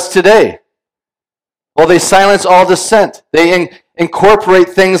suppressed today? Well, they silence all dissent. They incorporate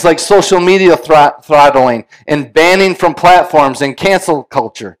things like social media throttling and banning from platforms and cancel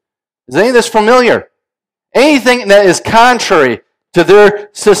culture. Is any of this familiar? Anything that is contrary to their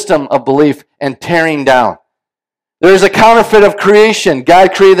system of belief and tearing down. There is a counterfeit of creation.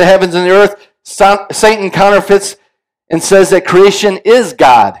 God created the heavens and the earth. Satan counterfeits and says that creation is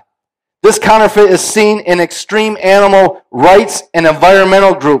God. This counterfeit is seen in extreme animal rights and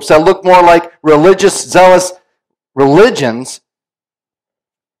environmental groups that look more like religious, zealous religions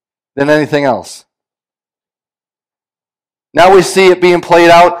than anything else. Now we see it being played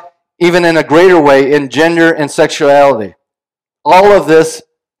out even in a greater way in gender and sexuality. All of this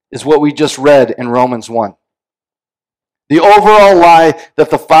is what we just read in Romans 1. The overall lie that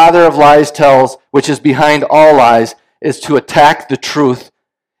the father of lies tells, which is behind all lies, is to attack the truth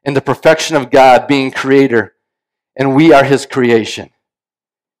and the perfection of God being creator, and we are his creation.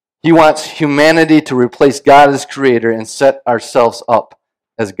 He wants humanity to replace God as creator and set ourselves up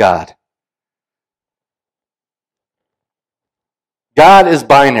as God. God is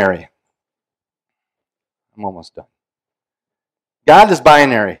binary. I'm almost done. God is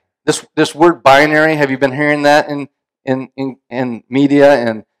binary. This word binary, have you been hearing that in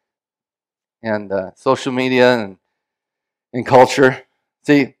media and social media and culture?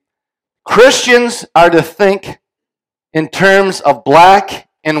 See, Christians are to think in terms of black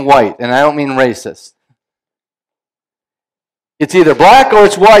and white, and I don't mean racist. It's either black or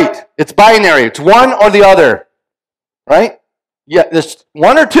it's white. It's binary. It's one or the other, right? Yeah, there's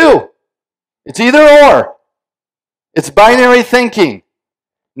one or two. It's either or. It's binary thinking.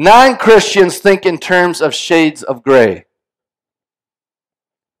 Non-Christians think in terms of shades of gray.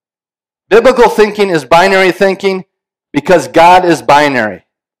 Biblical thinking is binary thinking because God is binary.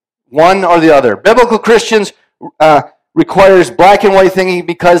 One or the other. Biblical Christians requires black and white thinking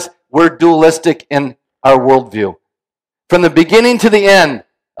because we're dualistic in our worldview. From the beginning to the end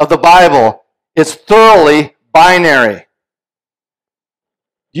of the Bible, it's thoroughly binary.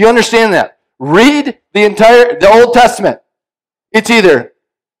 Do you understand that? Read the Old Testament. It's either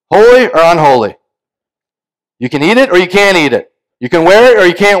holy or unholy. You can eat it or you can't eat it. You can wear it or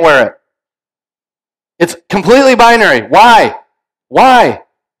you can't wear it. It's completely binary. Why? Why?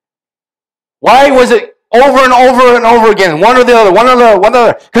 Why was it over and over and over again? One or the other, one or the other, one or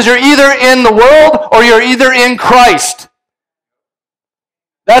the other. Because you're either in the world or you're either in Christ.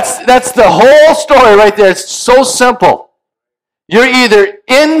 That's the whole story right there. It's so simple. You're either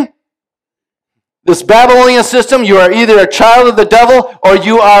in this Babylonian system, you are either a child of the devil or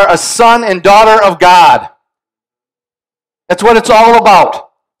you are a son and daughter of God. That's what it's all about.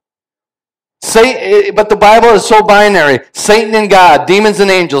 But the Bible is so binary. Satan and God, demons and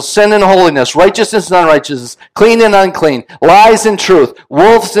angels, sin and holiness, righteousness and unrighteousness, clean and unclean, lies and truth,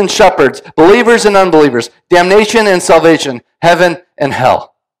 wolves and shepherds, believers and unbelievers, damnation and salvation, heaven and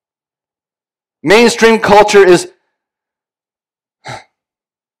hell. Mainstream culture is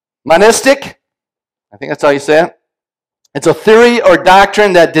monistic. I think that's how you say it. It's a theory or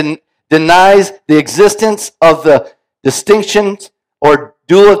doctrine that denies the existence of the distinctions or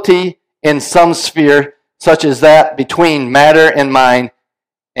duality in some sphere, such as that between matter and mind,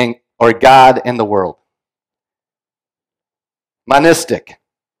 or God and the world. Monistic.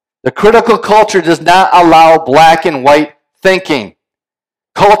 The critical culture does not allow black and white thinking.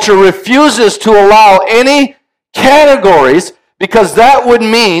 Culture refuses to allow any categories because that would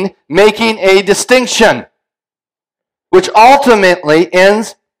mean making a distinction, which ultimately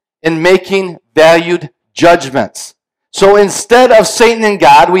ends in making valued judgments. So instead of Satan and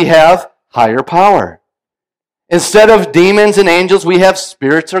God, we have higher power. Instead of demons and angels, we have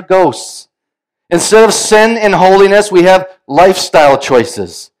spirits or ghosts. Instead of sin and holiness, we have lifestyle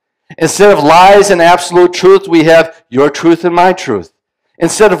choices. Instead of lies and absolute truth, we have your truth and my truth.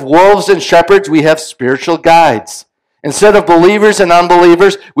 Instead of wolves and shepherds, we have spiritual guides. Instead of believers and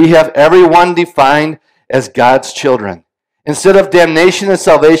unbelievers, we have everyone defined as God's children. Instead of damnation and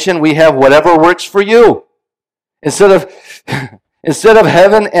salvation, we have whatever works for you. Instead of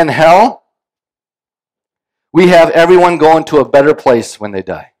heaven and hell, we have everyone going to a better place when they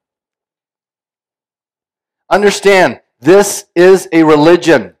die. Understand, this is a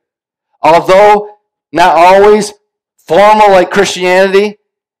religion. Although not always formal like Christianity,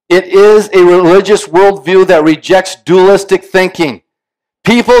 it is a religious worldview that rejects dualistic thinking.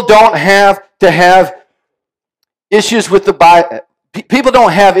 People don't have to have issues with the Bible. People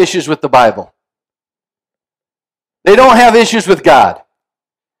don't have issues with the Bible. They don't have issues with God.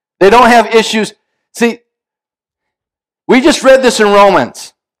 They don't have issues. See, we just read this in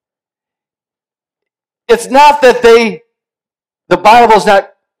Romans. It's not that the Bible's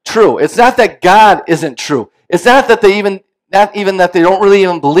not true. It's not that God isn't true. It's not that Not even that they don't really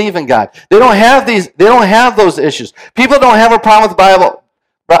even believe in God. They don't have those issues. People don't have a problem with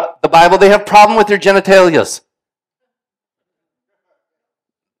the Bible, they have a problem with their genitalias.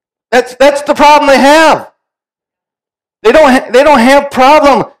 That's the problem they have. They don't have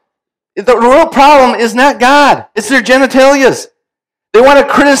problem. The real problem is not God. It's their genitalias. They want to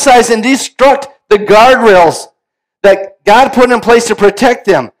criticize and destruct the guardrails that God put in place to protect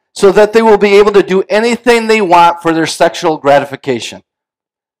them so that they will be able to do anything they want for their sexual gratification.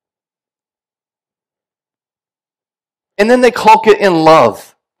 And then they cloak it in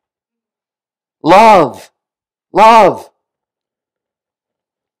love. Love. Love.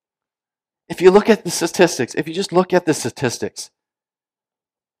 If you look at the statistics, if you just look at the statistics,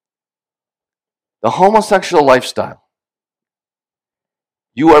 the homosexual lifestyle,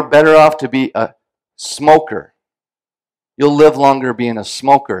 you are better off to be a smoker. You'll live longer being a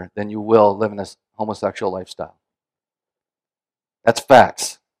smoker than you will living a homosexual lifestyle. That's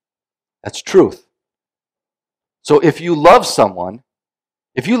facts. That's truth. So if you love someone,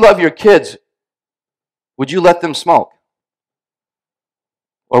 if you love your kids, would you let them smoke?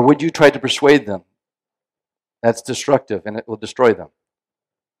 Or would you try to persuade them? That's destructive and it will destroy them.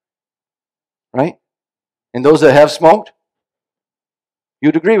 Right? And those that have smoked,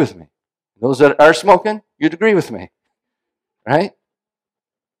 you'd agree with me. Those that are smoking, you'd agree with me. Right?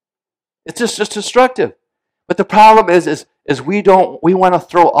 It's just destructive. But the problem is we want to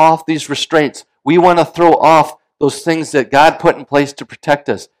throw off these restraints. We want to throw off those things that God put in place to protect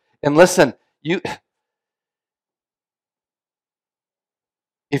us. And listen,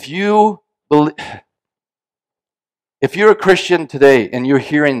 if you're a Christian today and you're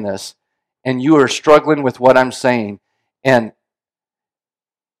hearing this and you are struggling with what I'm saying, and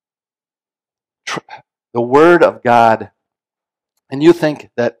the Word of God, and you think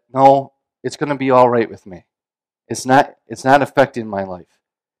that, no, it's going to be all right with me. It's not affecting my life.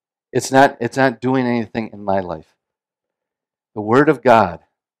 It's not doing anything in my life. The Word of God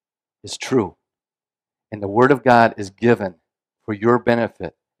is true. And the Word of God is given for your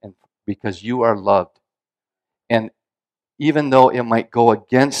benefit and because you are loved. And even though it might go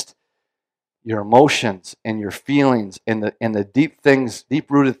against your emotions and your feelings and the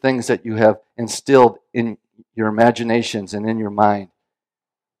deep-rooted things that you have instilled in your imaginations and in your mind,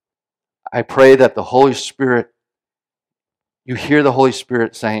 I pray that the Holy Spirit, you hear the Holy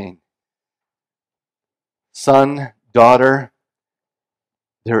Spirit saying, son, daughter,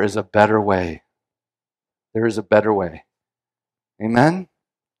 there is a better way. There is a better way. Amen?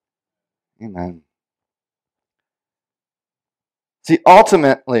 Amen. See,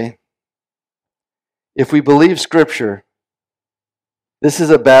 ultimately, if we believe Scripture, this is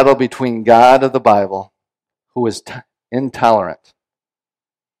a battle between God of the Bible, who is intolerant.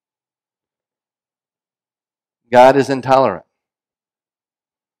 God is intolerant.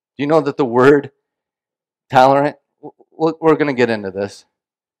 Do you know that the word tolerant, we're going to get into this.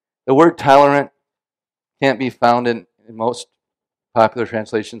 The word tolerant can't be found in most popular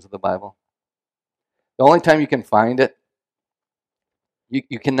translations of the Bible. The only time you can find it,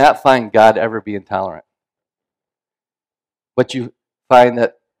 you cannot find God ever be intolerant. But you find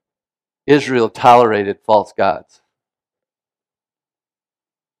that Israel tolerated false gods.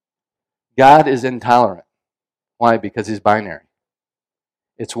 God is intolerant. Why? Because he's binary.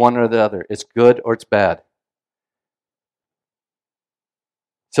 It's one or the other. It's good or it's bad.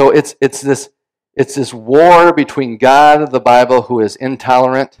 So it's this war between God of the Bible, who is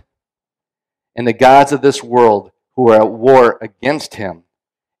intolerant, and the gods of this world, who are at war against him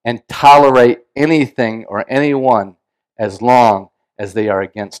and tolerate anything or anyone as long as they are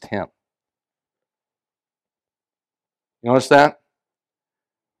against him. You notice that?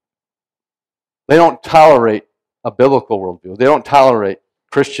 They don't tolerate a biblical worldview. They don't tolerate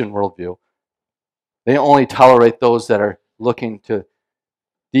Christian worldview. They only tolerate those that are looking to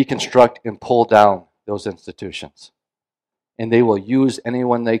deconstruct and pull down those institutions. And they will use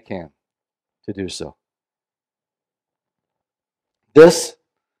anyone they can to do so. This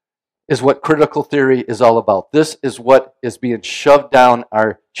is what critical theory is all about. This is what is being shoved down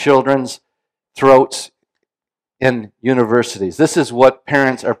our children's throats in universities. This is what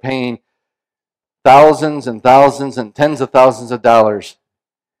parents are paying thousands and thousands and tens of thousands of dollars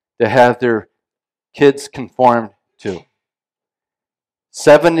to have their kids conform to.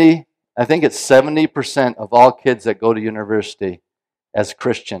 I think it's 70% of all kids that go to university as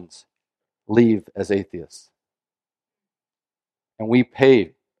Christians leave as atheists. And we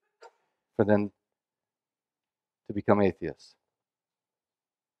pay for them to become atheists.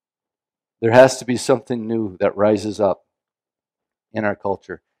 There has to be something new that rises up in our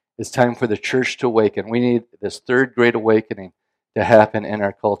culture. It's time for the church to awaken. We need this third great awakening to happen in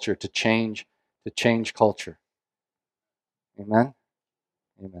our culture, to change culture. Amen?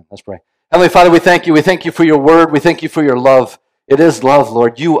 Amen. Let's pray. Heavenly Father, we thank you. We thank you for your word. We thank you for your love. It is love,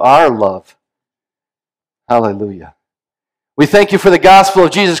 Lord. You are love. Hallelujah. We thank you for the gospel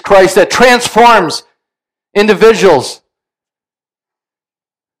of Jesus Christ that transforms individuals.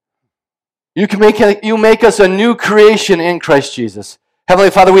 You make us a new creation in Christ Jesus.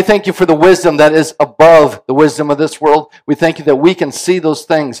 Heavenly Father, we thank you for the wisdom that is above the wisdom of this world. We thank you that we can see those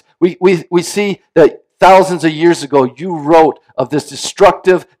things. We see that thousands of years ago you wrote of this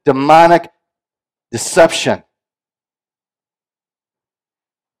destructive, demonic deception.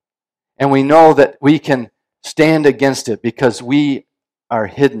 And we know that we can stand against it because we are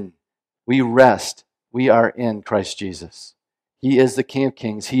hidden. We rest. We are in Christ Jesus. He is the King of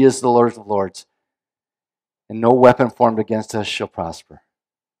Kings. He is the Lord of Lords. And no weapon formed against us shall prosper.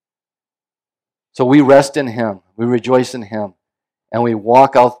 So we rest in Him. We rejoice in Him. And we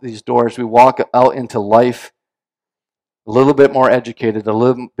walk out these doors. We walk out into life a little bit more educated, a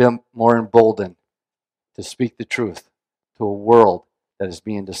little bit more emboldened to speak the truth to a world that is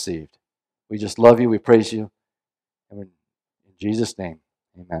being deceived. We just love you. We praise you. And in Jesus' name,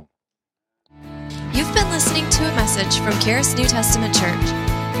 amen. You've been listening to a message from Charis New Testament Church.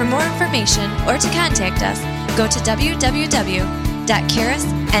 For more information or to contact us, go to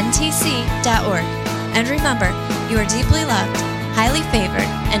www.charisntc.org. And remember, you are deeply loved, highly favored,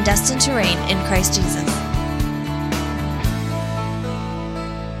 and destined to reign in Christ Jesus.